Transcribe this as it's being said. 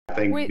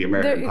think Wait, the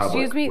American public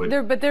excuse me,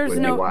 would, but there's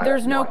would no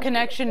watch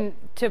connection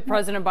to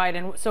President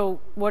Biden. So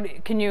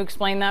what, can you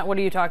explain that? What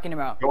are you talking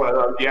about?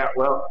 Well, yeah,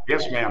 well,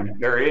 yes, ma'am,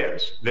 there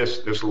is.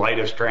 This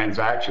latest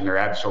transaction, there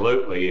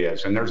absolutely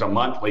is. And there's a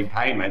monthly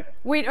payment.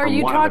 Wait, are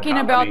you talking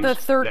about the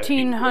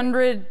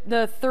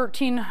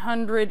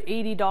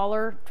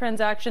 $1,380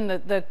 transaction,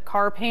 the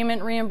car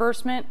payment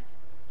reimbursement?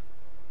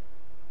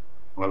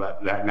 Well,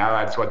 now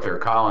that's what they're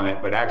calling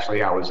it, but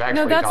actually, I was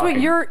actually no. That's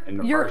talking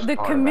what the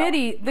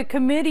committee. The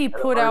committee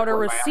put out a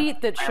receipt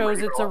that shows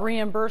it's a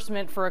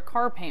reimbursement for a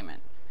car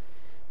payment,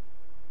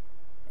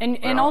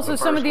 and also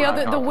some of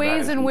the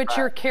ways in which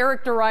you're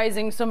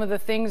characterizing some of the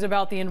things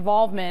about the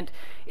involvement.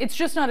 It's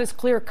just not as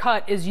clear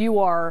cut as you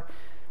are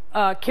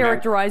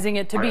characterizing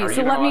it to be.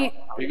 So let me.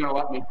 Are you going to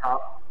let me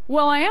talk?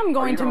 Well, I am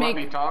going to make.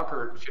 Let me talk,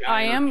 or should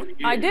I am.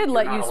 I did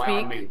let you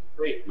speak.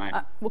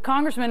 Well,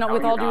 Congressman,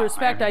 with all due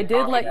respect, I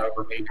did let.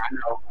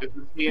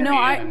 No,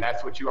 and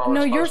that's what you all.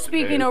 No, you're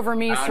speaking over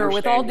me, sir.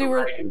 With all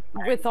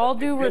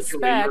due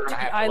respect,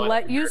 I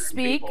let you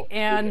speak,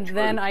 and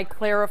then I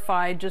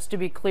clarified just to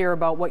be clear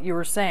about what you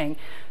were saying.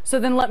 So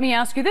then let me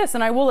ask you this,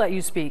 and I will let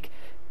you speak.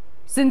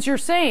 Since you're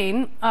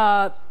saying,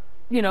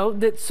 you know,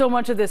 that so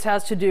much of this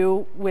has to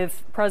do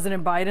with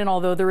President Biden,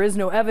 although there is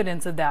no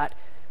evidence of that.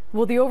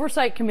 Will the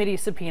Oversight Committee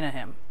subpoena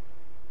him?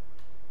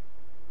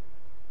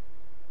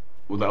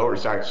 Will the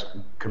Oversight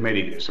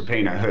Committee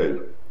subpoena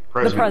who?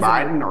 President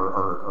Biden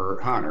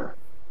or Hunter?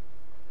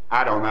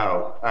 I don't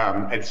know.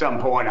 At some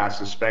point, I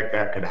suspect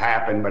that could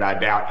happen, but I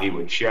doubt he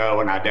would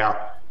show, and I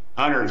doubt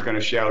Hunter is going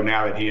to show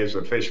now that he has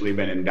officially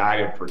been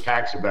indicted for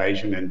tax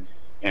evasion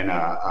and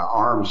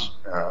arms,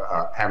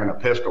 having a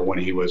pistol when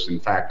he was in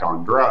fact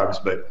on drugs.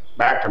 But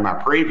back to my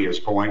previous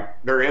point,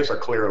 there is a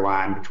clear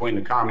line between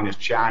the Communist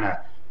China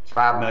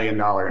 $5 million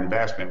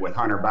investment with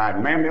Hunter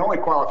Biden. Ma'am, the only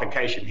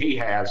qualification he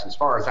has, as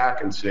far as I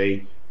can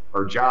see,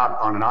 or job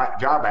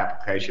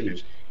application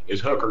is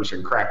hookers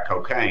and crack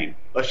cocaine.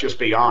 Let's just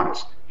be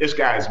honest. This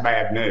guy is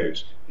bad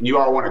news, and you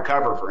all want to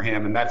cover for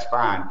him, and that's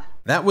fine.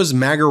 That was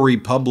MAGA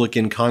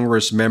Republican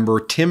Congress member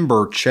Tim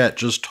Burchett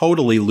just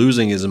totally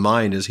losing his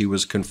mind as he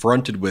was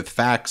confronted with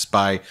facts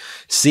by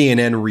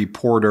CNN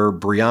reporter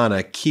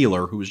Brianna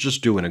Keilar, who was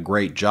just doing a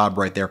great job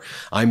right there.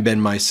 I'm Ben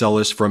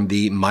Meiselas from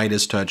the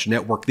MeidasTouch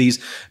Network. These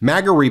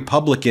MAGA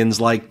Republicans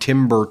like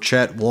Tim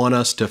Burchett want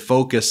us to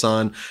focus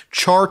on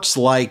charts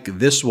like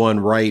this one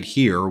right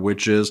here,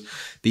 which is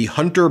the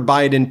Hunter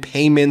Biden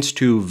payments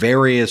to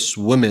various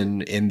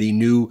women in the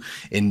new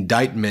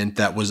indictment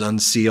that was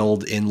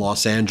unsealed in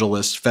Los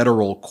Angeles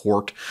federal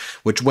court,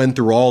 which went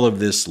through all of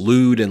this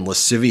lewd and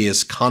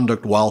lascivious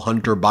conduct while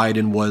Hunter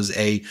Biden was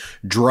a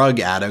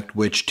drug addict,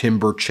 which Tim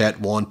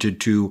Burchett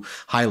wanted to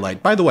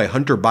highlight. By the way,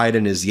 Hunter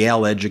Biden is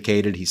Yale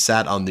educated. He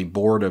sat on the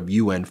board of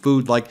UN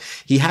Food. Like,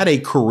 he had a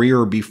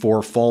career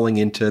before falling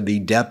into the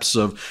depths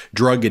of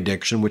drug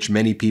addiction, which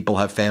many people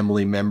have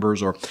family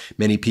members or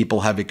many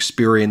people have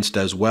experienced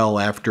as well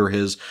after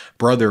his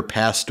brother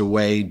passed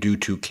away due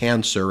to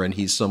cancer. And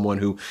he's someone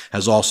who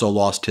has also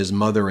lost his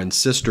mother and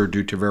sister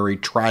due to very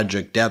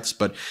tragic deaths.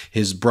 But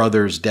his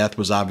brother's death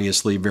was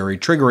obviously very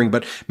triggering.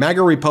 But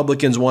MAGA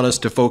Republicans want us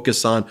to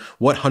focus on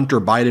what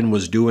Hunter Biden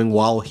was doing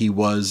while he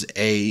was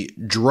a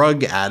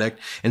drug addict,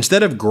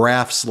 instead of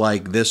graphs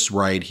like this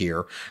right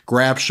here,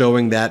 graphs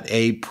showing that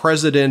a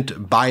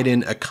President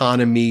Biden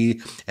economy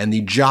and the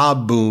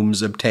job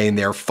booms obtained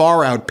there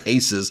far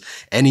outpaces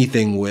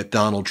anything with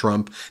Donald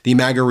Trump.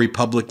 The MAGA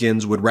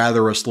Republicans would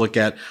rather us look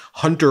at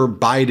Hunter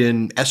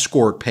Biden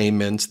escort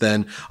payments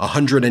than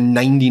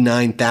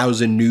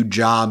 199,000 new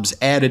jobs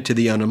added to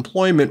the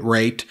unemployment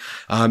rate,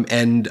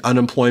 and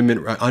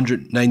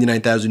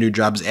 199,000 new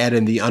jobs added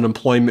and the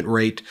unemployment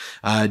rate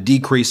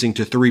decreasing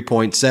to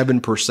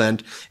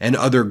 3.7%, and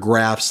other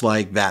graphs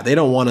like that. They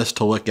don't want us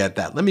to look at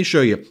that. Let me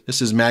show you.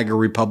 This is MAGA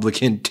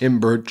Republican Tim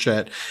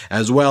Burchett,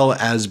 as well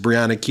as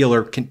Brianna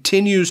Keilar,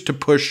 continues to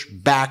push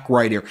back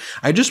right here.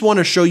 I just want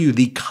to show you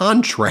the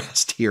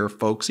contrast here,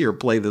 folks. Here,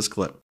 play this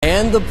clip.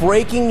 And the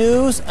breaking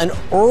news, an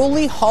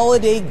early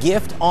holiday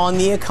gift on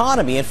the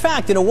economy. In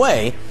fact, in a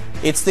way,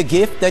 it's the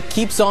gift that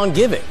keeps on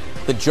giving.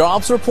 The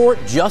jobs report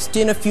just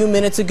in a few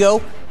minutes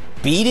ago,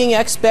 beating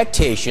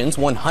expectations,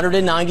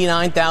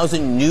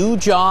 199,000 new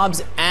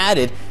jobs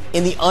added,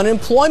 and the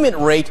unemployment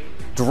rate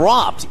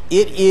dropped.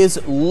 It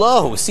is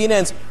low.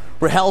 CNN's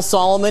Rahel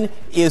Solomon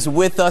is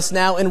with us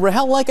now. And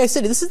Rahel, like I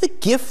said, this is the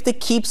gift that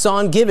keeps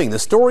on giving. The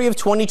story of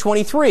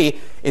 2023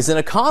 is an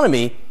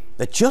economy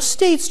that just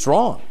stayed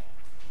strong.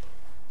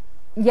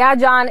 Yeah,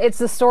 John, it's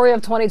the story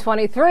of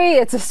 2023.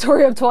 It's the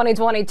story of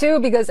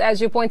 2022, because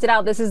as you pointed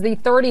out, this is the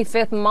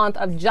 35th month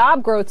of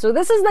job growth. So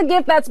this is the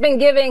gift that's been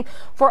giving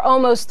for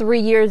almost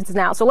 3 years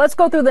now. So let's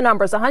go through the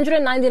numbers.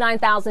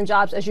 199,000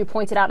 jobs, as you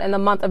pointed out, in the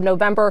month of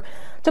November.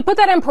 To put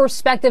that in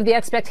perspective, the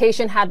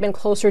expectation had been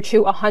closer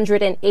to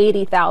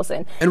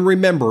 180,000. And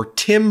remember,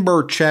 Tim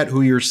Burchett,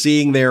 who you're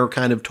seeing there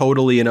kind of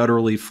totally and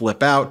utterly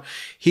flip out,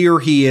 here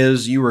he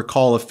is. You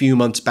recall a few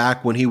months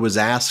back when he was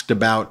asked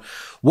about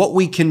what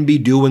we can be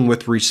doing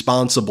with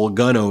responsible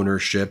gun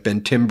ownership,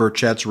 and Tim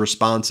Burchett's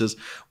response is,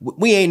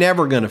 we ain't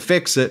ever going to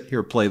fix it.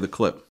 Here, play the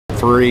clip.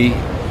 3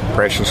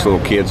 precious little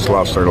kids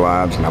lost their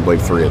lives, and I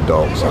believe 3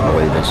 adults, I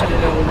believe it is.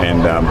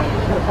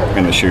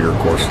 And the shooter, of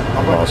course,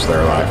 lost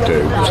their life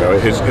too. So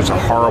it's a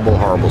horrible,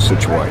 horrible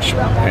situation,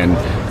 and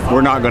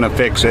we're not going to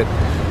fix it.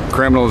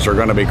 Criminals are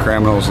going to be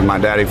criminals, and my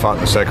daddy fought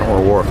in the Second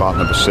World War, fought in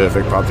the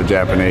Pacific, fought the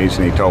Japanese,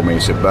 and he told me, he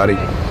said, buddy,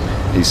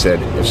 he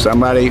said, if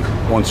somebody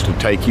wants to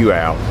take you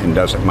out and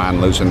doesn't mind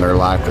losing their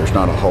life, there's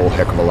not a whole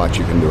heck of a lot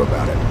you can do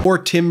about it. Or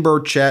Tim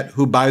Burchett,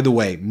 who, by the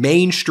way,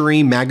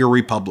 mainstream MAGA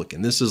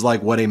Republican. This is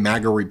like what a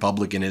MAGA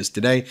Republican is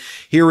today.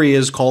 Here he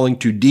is calling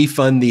to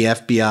defund the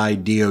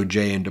FBI,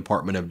 DOJ, and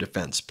Department of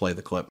Defense. Play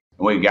the clip.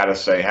 We got to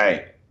say,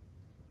 hey,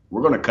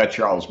 we're going to cut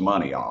y'all's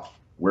money off.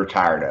 We're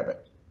tired of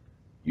it.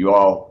 You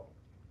all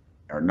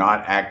are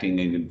not acting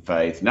in good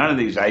faith. None of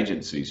these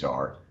agencies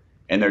are,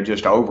 and they're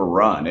just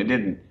overrun. It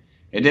didn't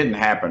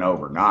happen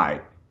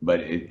overnight,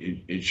 but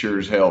it sure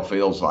as hell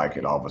feels like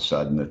it all of a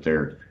sudden, that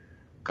they're,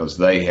 because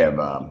they have,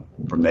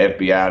 from the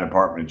FBI,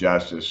 Department of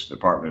Justice,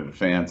 Department of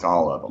Defense,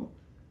 all of them,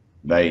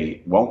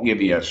 they won't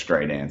give you a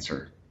straight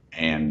answer.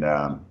 And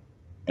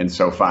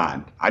so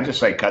fine. I just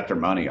say cut their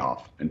money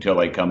off until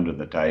they come to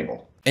the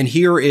table. And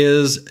here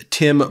is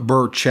Tim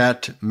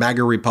Burchett,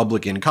 MAGA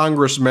Republican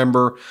Congress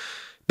member,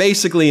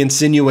 basically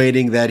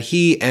insinuating that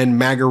he and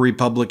MAGA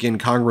Republican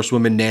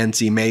Congresswoman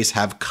Nancy Mace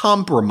have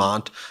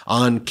compromise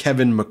on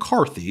Kevin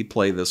McCarthy.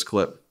 Play this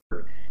clip.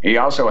 He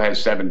also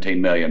has $17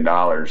 million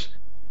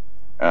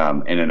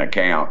in an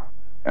account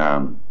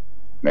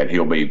that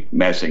he'll be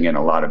messing in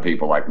a lot of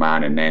people like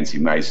mine and Nancy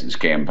Mace's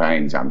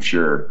campaigns, I'm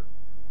sure.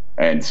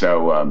 And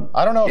so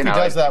I don't know if he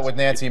does that with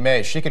Nancy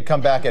Mace. She could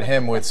come back at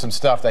him with some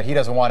stuff that he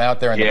doesn't want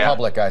out there in the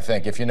public, I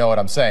think, if you know what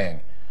I'm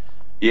saying.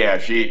 Yeah,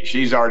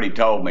 she's already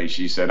told me.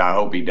 She said, I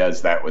hope he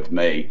does that with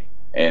me,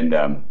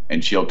 and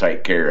she'll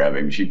take care of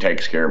him. She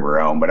takes care of her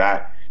own.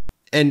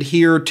 And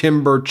here,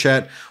 Tim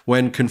Burchett,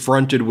 when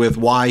confronted with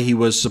why he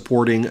was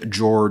supporting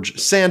George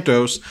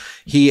Santos,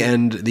 he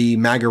and the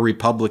MAGA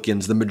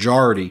Republicans, the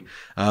majority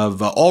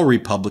of all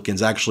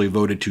Republicans, actually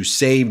voted to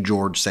save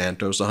George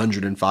Santos.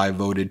 105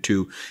 voted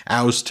to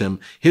oust him.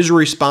 His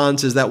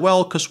response is that,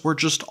 well, because we're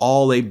just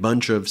all a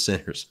bunch of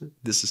sinners.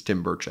 This is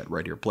Tim Burchett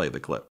right here. Play the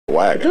clip.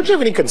 Don't you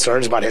have any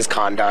concerns about his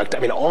conduct? I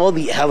mean, all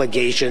the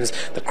allegations,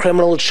 the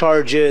criminal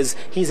charges,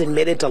 he's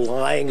admitted to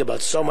lying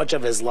about so much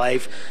of his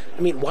life.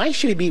 I mean, why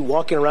should he be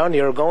walking around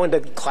here going to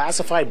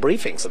classified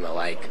briefings and the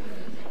like?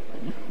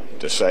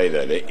 To say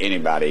that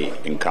anybody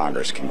in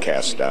Congress can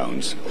cast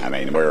stones, I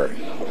mean, we're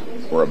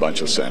a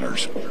bunch of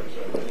sinners,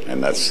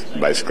 and that's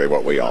basically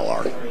what we all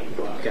are.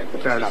 Okay,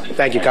 fair enough.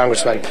 Thank you,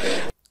 Congressman.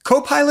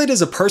 Copilot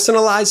is a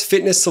personalized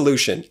fitness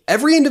solution.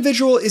 Every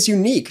individual is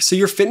unique, so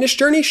your fitness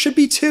journey should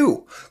be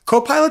too.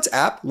 Copilot's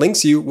app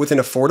links you with an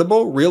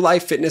affordable,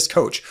 real-life fitness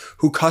coach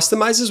who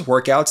customizes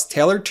workouts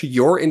tailored to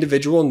your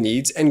individual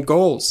needs and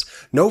goals.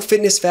 No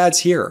fitness fads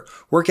here.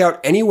 Work out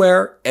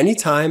anywhere,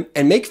 anytime,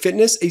 and make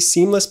fitness a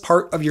seamless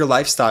part of your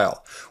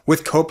lifestyle.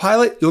 With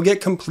Copilot, you'll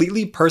get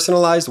completely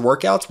personalized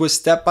workouts with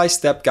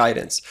step-by-step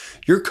guidance.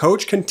 Your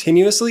coach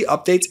continuously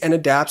updates and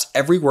adapts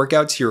every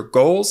workout to your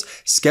goals,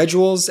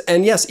 schedules,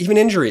 and yes, even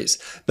injuries.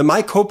 The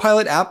My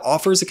Copilot app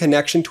offers a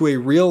connection to a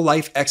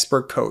real-life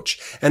expert coach,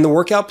 and the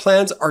workout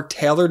plans are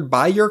tailored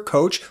by your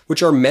coach,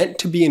 which are meant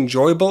to be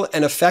enjoyable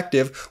and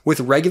effective with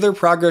regular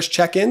progress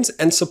check-ins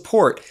and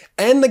support,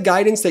 and the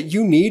guidance that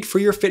you need for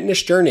your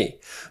fitness journey.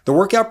 The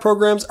workout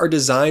programs are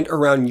designed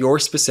around your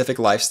specific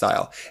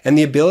lifestyle, and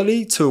the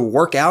ability to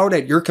work out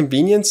at your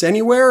convenience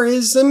anywhere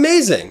is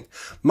amazing.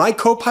 My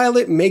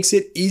Copilot makes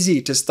it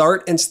easy to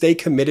start and stay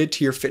committed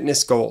to your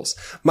fitness goals.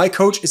 My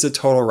coach is a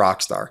total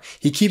rock star.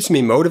 He keeps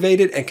me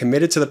motivated and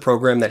committed to the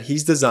program that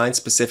he's designed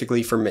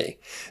specifically for me.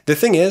 The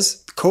thing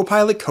is,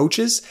 Copilot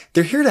coaches,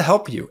 they're here to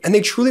help you, and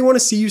they truly want to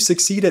see you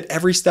succeed at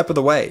every step of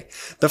the way.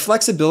 The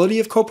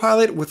flexibility of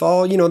Copilot with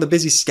all, the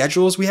busy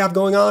schedules we have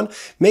going on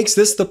makes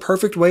this the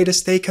perfect way to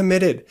stay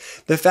committed.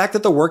 The fact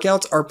that the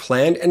workouts are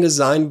planned and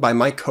designed by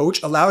my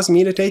coach allows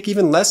me to take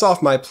even less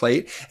off my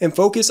plate and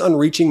focus on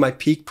reaching my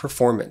peak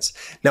performance.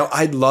 Now,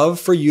 I'd love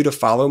for you to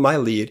follow my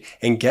lead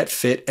and get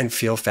fit and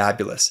feel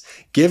fabulous.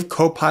 Give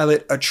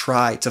Copilot a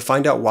try to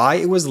find out why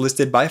it was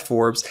listed by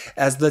Forbes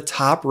as the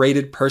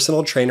top-rated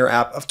personal trainer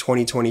app of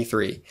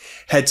 2023.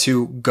 Head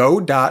to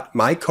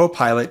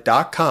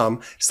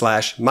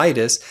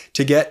go.mycopilot.com/Meidas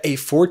to get a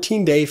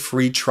 14-day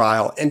free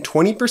trial and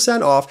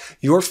 20% off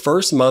your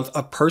first month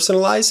of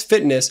personalized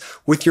fitness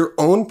with your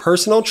own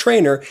personal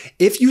trainer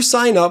if you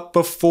sign up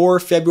before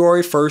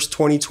February 1st,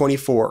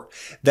 2024.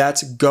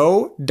 That's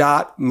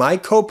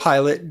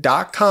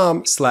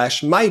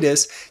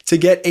go.mycopilot.com/Meidas to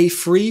get a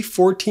free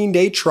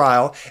 14-day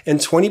trial and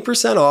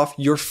 20% off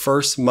your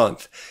first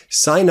month.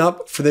 Sign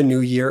up for the new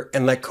year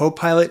and let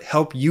Copilot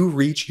help you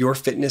reach your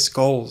fitness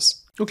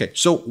goals. Okay,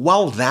 so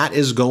while that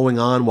is going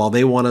on, while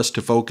they want us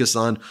to focus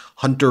on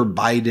Hunter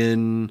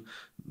Biden,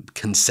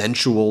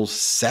 consensual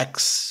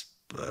sex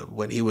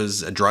when he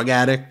was a drug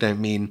addict. I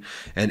mean,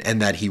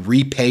 and that he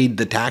repaid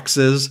the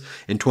taxes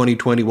in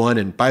 2021.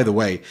 And by the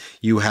way,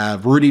 you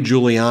have Rudy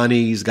Giuliani.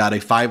 He's got a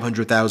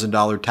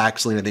 $500,000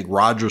 tax lien. I think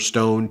Roger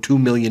Stone,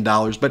 $2 million.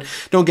 But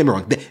don't get me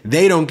wrong.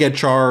 They don't get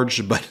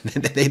charged, but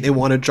they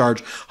want to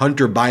charge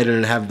Hunter Biden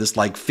and have this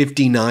like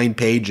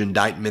 59-page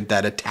indictment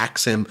that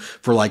attacks him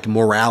for like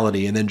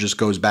morality and then just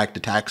goes back to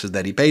taxes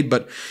that he paid.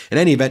 But in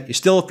any event, you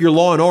still, if you're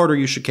law and order,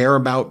 you should care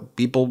about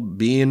people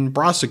being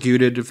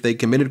prosecuted if they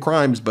committed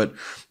crimes. But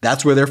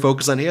that's where they're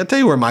focused on. I'll tell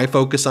you where my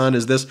focus on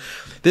is this.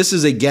 This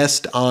is a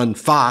guest on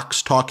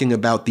Fox talking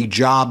about the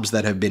jobs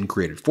that have been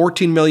created.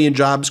 14 million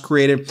jobs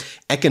created,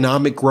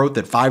 economic growth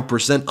at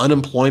 5%,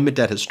 unemployment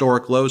at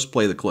historic lows.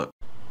 Play the clip.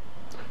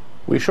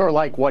 We sure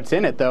like what's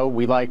in it, though.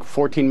 We like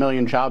 14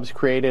 million jobs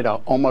created,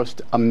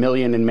 almost a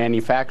million in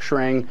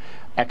manufacturing,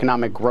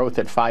 economic growth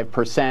at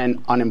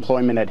 5%,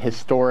 unemployment at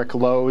historic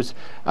lows,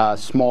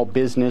 small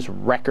business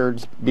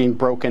records being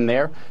broken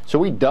there. So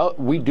we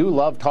do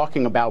love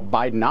talking about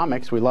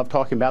Bidenomics. We love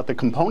talking about the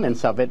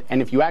components of it.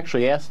 And if you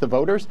actually ask the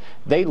voters,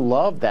 they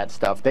love that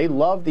stuff. They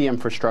love the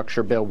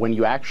infrastructure bill when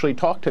you actually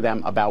talk to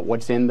them about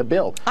what's in the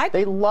bill.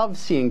 They love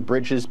seeing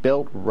bridges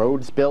built,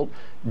 roads built,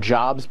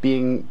 jobs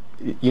being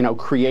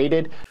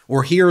created.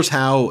 Or here's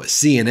how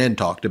CNN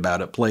talked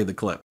about it. Play the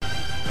clip.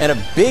 And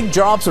a big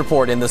jobs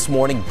report in this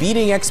morning,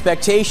 beating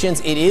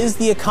expectations. It is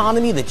the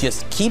economy that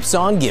just keeps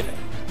on giving.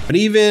 But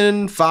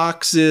even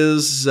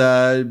Fox's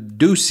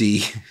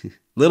Ducey,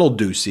 little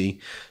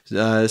Ducey,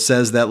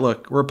 says that,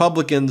 look,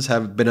 Republicans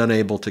have been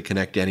unable to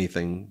connect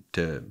anything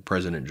to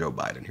President Joe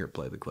Biden. Here,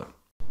 play the clip.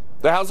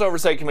 The House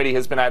Oversight Committee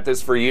has been at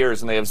this for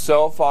years, and they have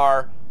so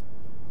far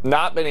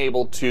not been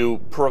able to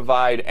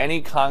provide any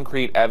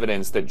concrete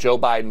evidence that Joe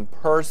Biden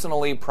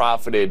personally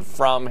profited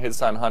from his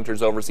son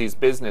Hunter's overseas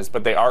business,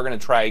 but they are going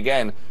to try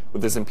again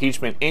with this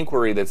impeachment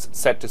inquiry that's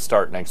set to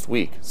start next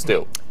week.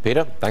 Stu.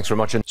 Peter, thanks very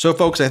much. So,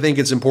 folks, I think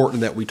it's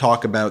important that we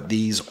talk about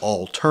these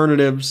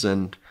alternatives,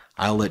 and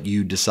I'll let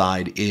you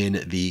decide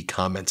in the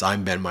comments.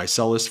 I'm Ben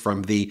Meiselas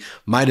from the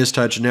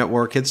MeidasTouch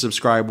Network. Hit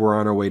subscribe. We're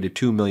on our way to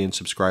 2 million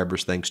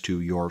subscribers thanks to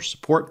your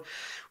support.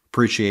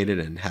 Appreciate it,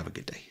 and have a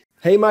good day.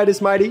 Hey Midas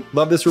Mighty,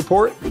 love this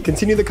report?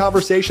 Continue the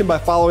conversation by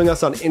following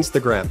us on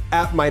Instagram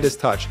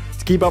 @MeidasTouch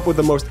to keep up with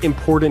the most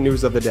important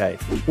news of the day.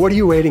 What are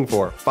you waiting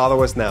for?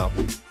 Follow us now.